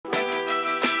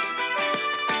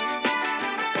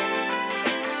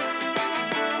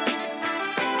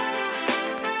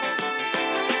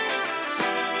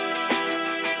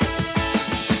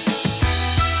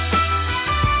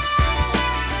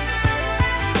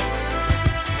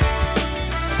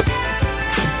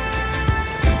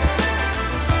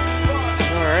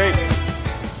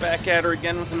back at her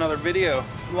again with another video.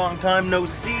 Long time no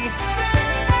see.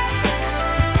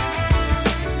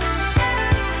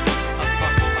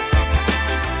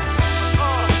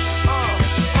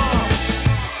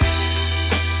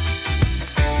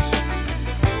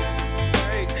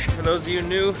 For those of you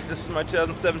new, this is my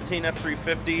 2017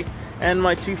 F350 and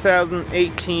my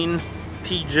 2018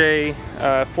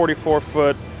 PJ 44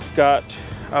 foot. It's got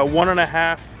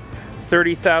 1.5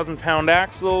 30,000 pound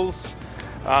axles.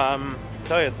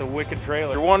 Tell you, it's a wicked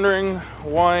trailer. You're wondering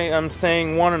why I'm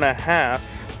saying 1.5.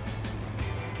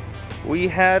 We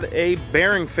had a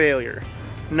bearing failure.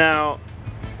 Now,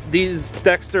 these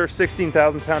Dexter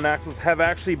 16,000 pound axles have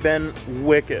actually been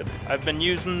wicked. I've been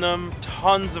using them,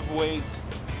 tons of weight,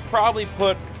 probably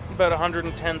put about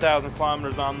 110,000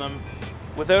 kilometers on them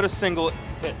without a single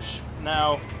hitch.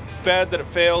 Now, bad that it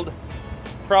failed.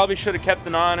 Probably should have kept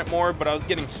an eye on it more, but I was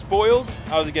getting spoiled.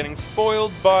 I was getting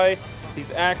spoiled by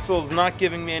these axles not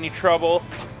giving me any trouble,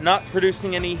 not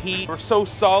producing any heat. They were so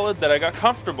solid that I got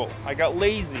comfortable. I got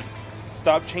lazy.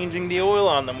 Stopped changing the oil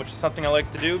on them, which is something I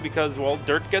like to do because, well,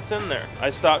 dirt gets in there. I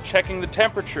stopped checking the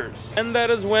temperatures, and that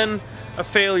is when a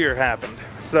failure happened.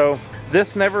 So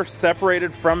this never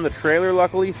separated from the trailer,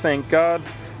 luckily, thank God.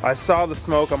 I saw the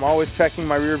smoke. I'm always checking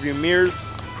my rear view mirrors.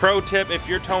 Pro tip, if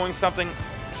you're towing something,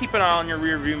 keep an eye on your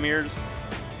rear view mirrors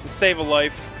and save a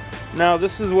life. Now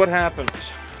this is what happened.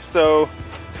 So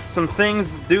some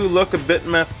things do look a bit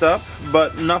messed up,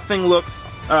 but nothing looks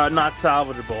not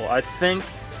salvageable. I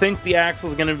think the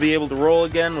axle is going to be able to roll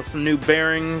again with some new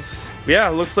bearings. Yeah,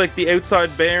 it looks like the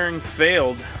outside bearing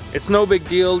failed. It's no big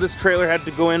deal. This trailer had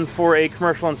to go in for a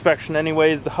commercial inspection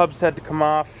anyways. The hubs had to come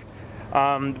off.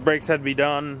 The brakes had to be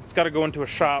done. It's got to go into a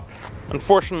shop.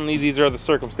 Unfortunately, these are the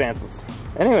circumstances.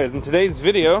 Anyways, in today's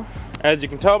video, as you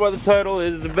can tell by the title,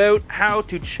 it is about how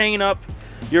to chain up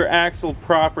your axle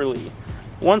properly.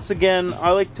 Once again, I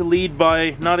like to lead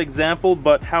by not example,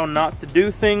 but how not to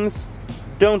do things.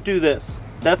 Don't do this.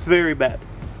 That's very bad.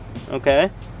 Okay?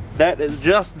 That is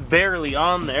just barely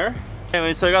on there.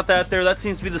 Anyway, so I got that there. That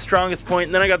seems to be the strongest point.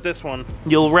 And then I got this one.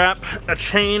 You'll wrap a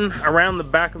chain around the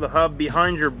back of the hub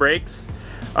behind your brakes.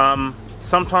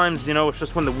 Sometimes, you know, it's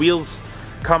just when the wheels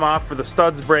come off or the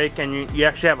studs break and you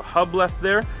actually have a hub left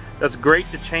there. That's great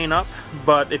to chain up.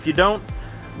 But if you don't,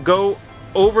 go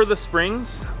over the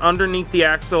springs, underneath the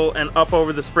axle, and up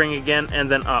over the spring again,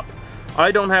 and then up.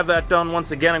 I don't have that done.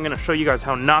 Once again, I'm going to show you guys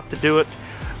how not to do it.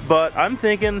 But I'm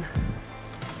thinking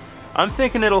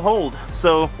it'll hold.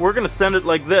 So we're gonna send it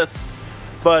like this.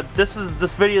 But this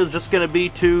video is just gonna be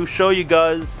to show you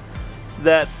guys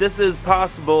that this is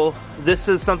possible. This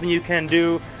is something you can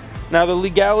do. Now the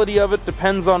legality of it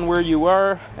depends on where you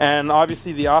are and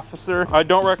obviously the officer. I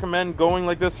don't recommend going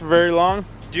like this for very long.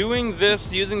 Doing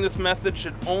this, using this method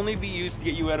should only be used to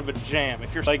get you out of a jam.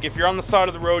 If you're on the side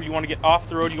of the road, you want to get off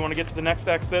the road, you want to get to the next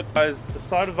exit. Guys, the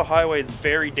side of the highway is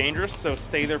very dangerous, so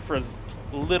stay there for as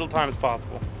little time as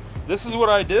possible. This is what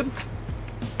I did.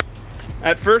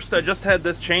 At first, I just had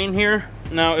this chain here.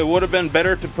 Now, it would have been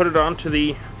better to put it onto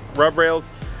the rub rails.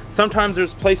 Sometimes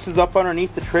there's places up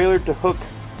underneath the trailer to hook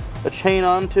a chain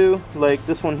onto, like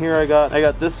this one here I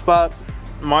got this spot.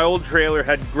 My old trailer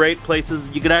had great places.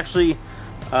 You could actually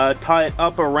tie it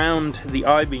up around the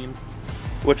I-beam,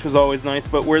 which was always nice.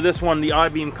 But where this one, the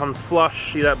I-beam comes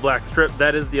flush, see that black strip?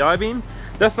 That is the I-beam.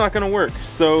 That's not gonna work.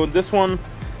 So this one,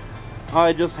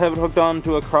 I just have it hooked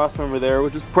onto a cross member there,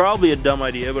 which is probably a dumb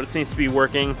idea, but it seems to be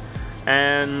working.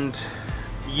 And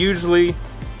usually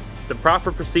the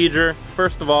proper procedure,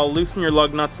 first of all, loosen your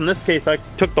lug nuts. In this case, I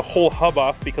took the whole hub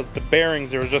off because the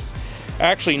bearings, there was just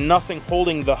actually nothing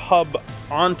holding the hub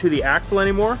onto the axle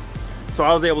anymore. So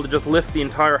I was able to just lift the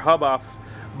entire hub off.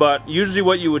 But usually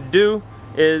what you would do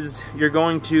is you're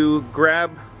going to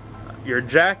grab your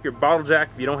jack, your bottle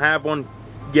jack. If you don't have one,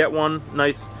 get one.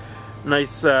 Nice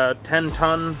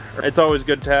 10-ton. It's always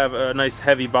good to have a nice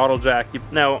heavy bottle jack.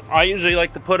 Now, I usually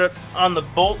like to put it on the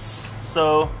bolts.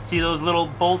 So, see those little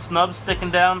bolts nubs sticking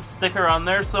down? Sticker on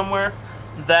there somewhere.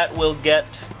 That will get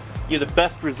you the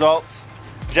best results.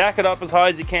 Jack it up as high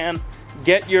as you can.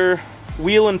 Get your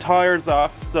wheel and tires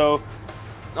off. So,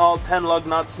 all 10 lug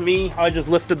nuts. I just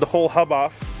lifted the whole hub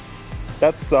off.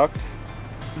 That sucked.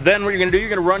 Then what you're gonna do, you're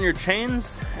gonna run your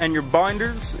chains and your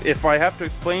binders. If I have to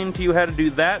explain to you how to do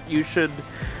that, you should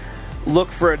look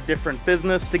for a different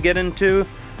business to get into.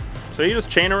 So you just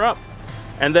chain her up.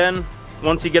 And then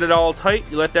once you get it all tight,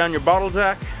 you let down your bottle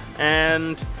jack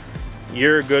and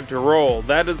you're good to roll.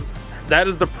 That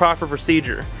is the proper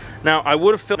procedure. Now I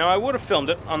would have filmed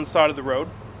it on the side of the road,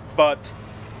 but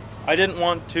I didn't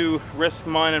want to risk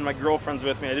mine and my girlfriend's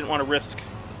with me. I didn't want to risk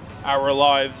our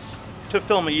lives to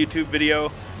film a YouTube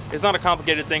video It's not a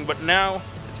complicated thing, but now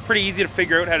it's pretty easy to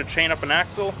figure out how to chain up an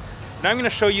axle. Now I'm going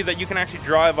to show you that you can actually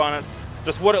drive on it,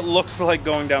 just what it looks like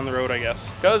going down the road, I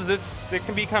guess. Because it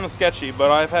can be kind of sketchy, but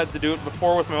I've had to do it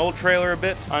before with my old trailer a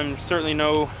bit. I'm certainly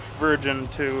no virgin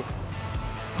to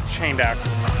chained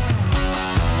axles.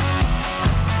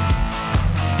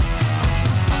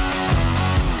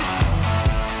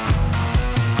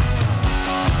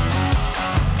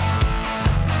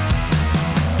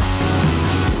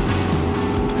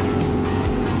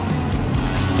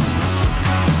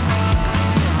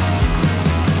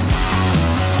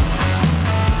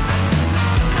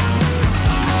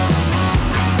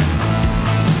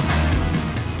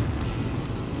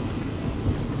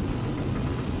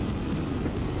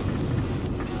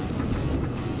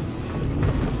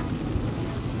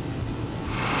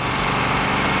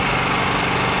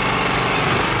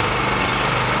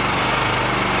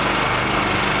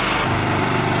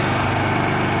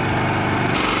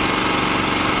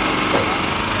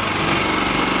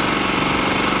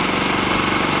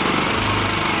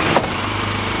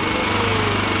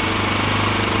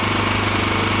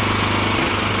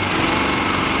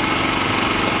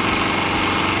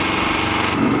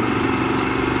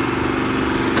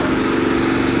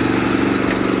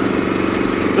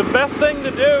 The best thing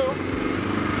to do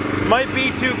might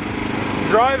be to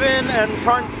drive in and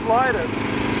try and slide it.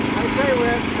 I say we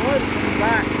have to slide it from the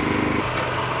back.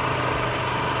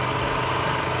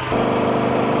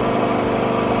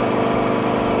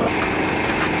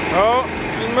 Oh,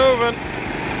 he's moving.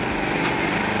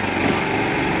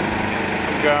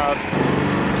 Oh God.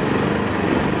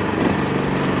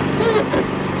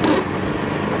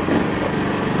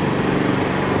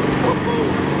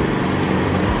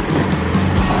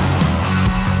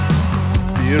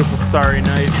 Beautiful starry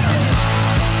night.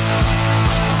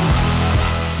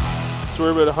 So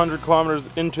we're about 100 kilometers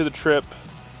into the trip.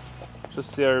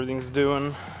 Just see how everything's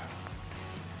doing.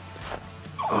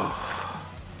 Oh.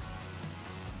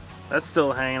 That's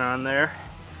still hanging on there.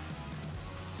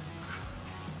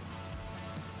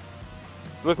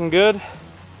 Looking good.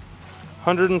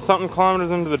 100 and something kilometers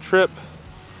into the trip.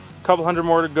 A couple hundred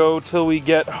more to go till we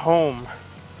get home.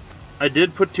 I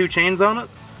did put 2 chains on it.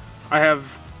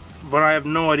 But I have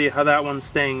no idea how that one's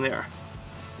staying there.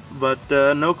 But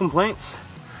no complaints.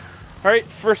 Alright,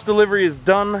 first delivery is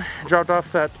done. Dropped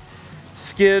off that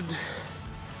skid.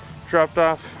 Dropped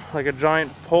off like a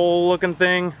giant pole looking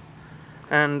thing.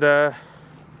 And now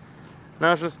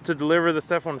it's just to deliver this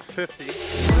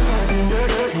F-150.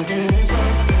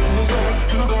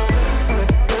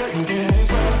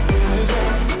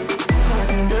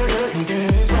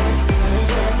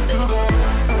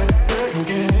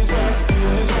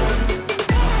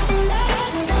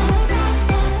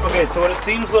 Okay, so what it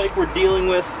seems like we're dealing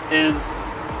with is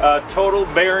a total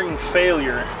bearing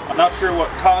failure. I'm not sure what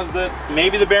caused it.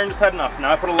 Maybe the bearing just had enough.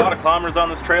 Now I put a lot of kilometers on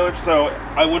this trailer, so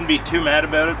I wouldn't be too mad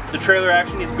about it. The trailer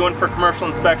actually needs to go in for commercial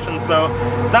inspection, so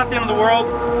it's not the end of the world.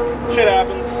 Shit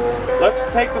happens. Let's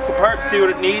take this apart, see what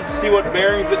it needs, see what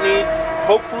bearings it needs.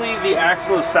 Hopefully the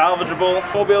axle is salvageable.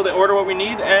 We'll be able to order what we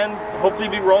need and hopefully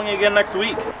be rolling again next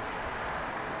week.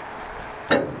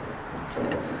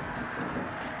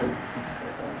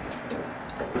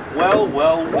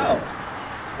 Well.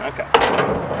 Okay.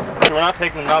 So we're not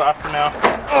taking the nut off for now.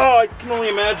 Oh, I can only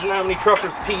imagine how many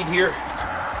truckers peed here.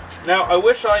 Now, I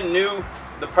wish I knew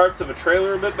the parts of a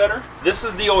trailer a bit better. This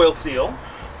is the oil seal.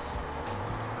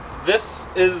 This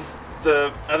is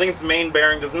I think it's the main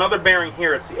bearing. There's another bearing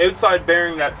here. It's the outside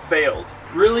bearing that failed.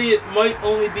 Really, it might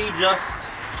only be just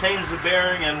change the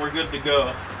bearing and we're good to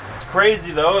go. It's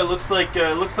crazy though. It looks like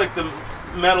the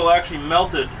metal actually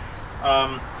melted.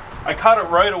 I caught it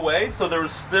right away, so there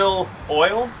was still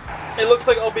oil. It looks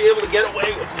like I'll be able to get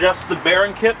away with just the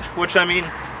bearing kit, which, I mean,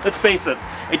 let's face it,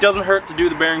 it doesn't hurt to do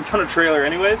the bearings on a trailer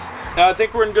anyways. I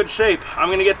think we're in good shape.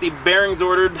 I'm gonna get the bearings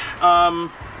ordered.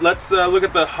 Let's look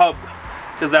at the hub,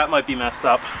 because that might be messed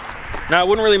up. Now, I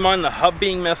wouldn't really mind the hub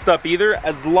being messed up either,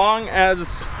 as long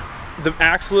as the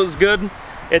axle is good,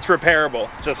 it's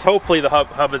repairable. Just hopefully the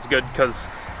hub is good, because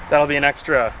that'll be an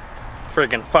extra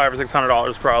freaking $500 or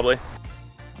 $600 probably.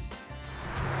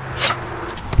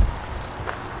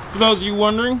 For those of you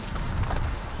wondering,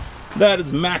 that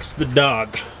is Max the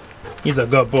dog. He's a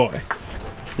good boy.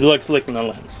 He likes licking the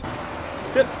lens.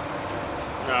 Sit.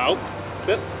 No.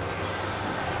 Sit.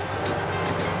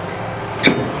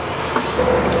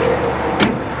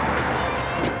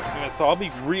 Okay, so I'll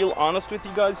be real honest with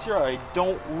you guys here. I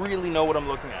don't really know what I'm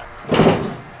looking at.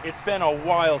 It's been a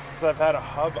while since I've had a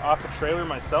hub off a trailer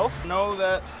myself. I know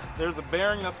that there's a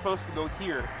bearing that's supposed to go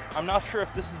here. I'm not sure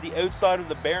if this is the outside of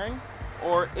the bearing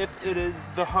or if it is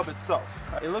the hub itself.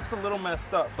 It looks a little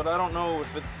messed up, but I don't know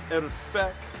if it's out of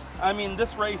spec. I mean,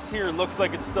 this race here looks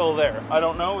like it's still there. I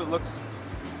don't know, it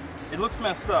looks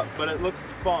messed up, but it looks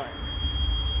fine.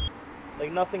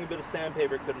 Like nothing a bit of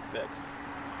sandpaper couldn't fix.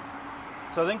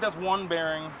 So I think that's one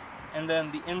bearing, and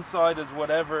then the inside is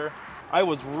whatever. I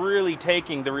was really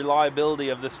taking the reliability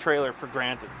of this trailer for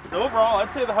granted. Overall,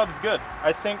 I'd say the hub's good.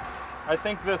 I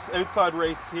think this outside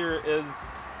race here is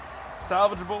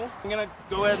salvageable. I'm gonna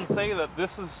go ahead and say that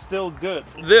this is still good.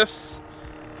 This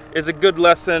is a good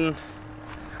lesson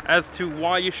as to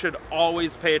why you should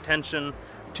always pay attention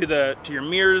to your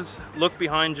mirrors. Look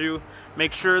behind you,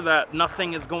 make sure that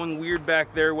nothing is going weird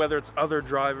back there, whether it's other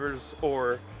drivers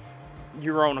or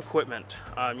your own equipment.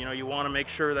 You know, you want to make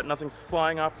sure that nothing's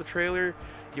flying off the trailer.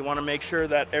 You want to make sure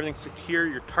that everything's secure,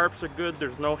 your tarps are good,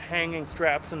 there's no hanging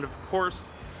straps, and of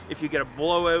course, if you get a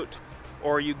blowout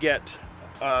or you get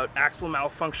axle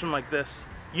malfunction like this,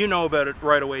 you know about it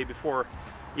right away before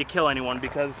you kill anyone,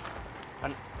 because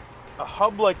a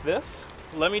hub like this,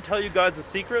 let me tell you guys a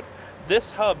secret,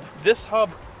 this hub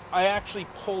I actually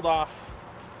pulled off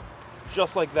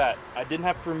just like that. I didn't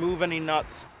have to remove any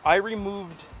nuts. I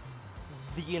removed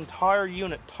the entire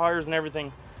unit, tires and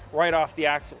everything, right off the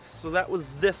axle. So that was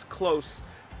this close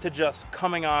to just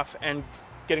coming off and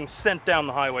getting sent down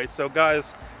the highway. So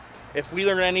guys, if we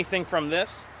learn anything from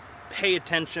this, pay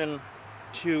attention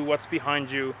to what's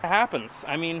behind you. It happens.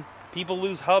 I mean, people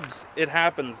lose hubs. It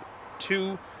happens.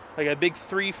 Like a big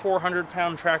 300-400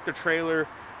 pound tractor trailer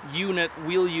unit,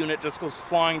 wheel unit, just goes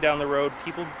flying down the road.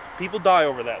 People die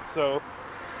over that. So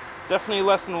definitely a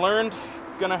lesson learned.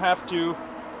 Gonna have to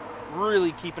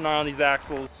really keep an eye on these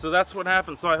axles. So that's what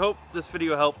happened. So I hope this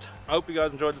video helped. I hope you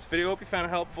guys enjoyed this video. I hope you found it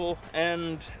helpful.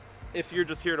 And if you're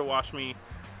just here to watch me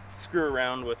screw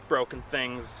around with broken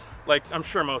things, like I'm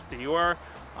sure most of you are,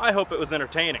 I hope it was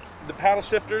entertaining. The paddle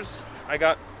shifters, I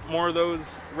got more of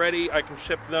those ready. I can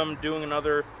ship them, doing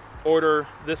another order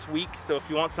this week. So if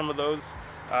you want some of those,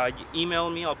 you email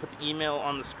me. I'll put the email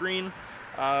on the screen,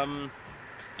 and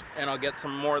I'll get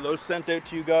some more of those sent out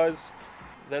to you guys.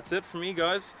 That's it for me,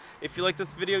 guys. If you like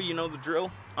this video, you know the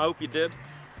drill. I hope you did.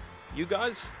 You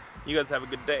guys have a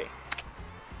good day.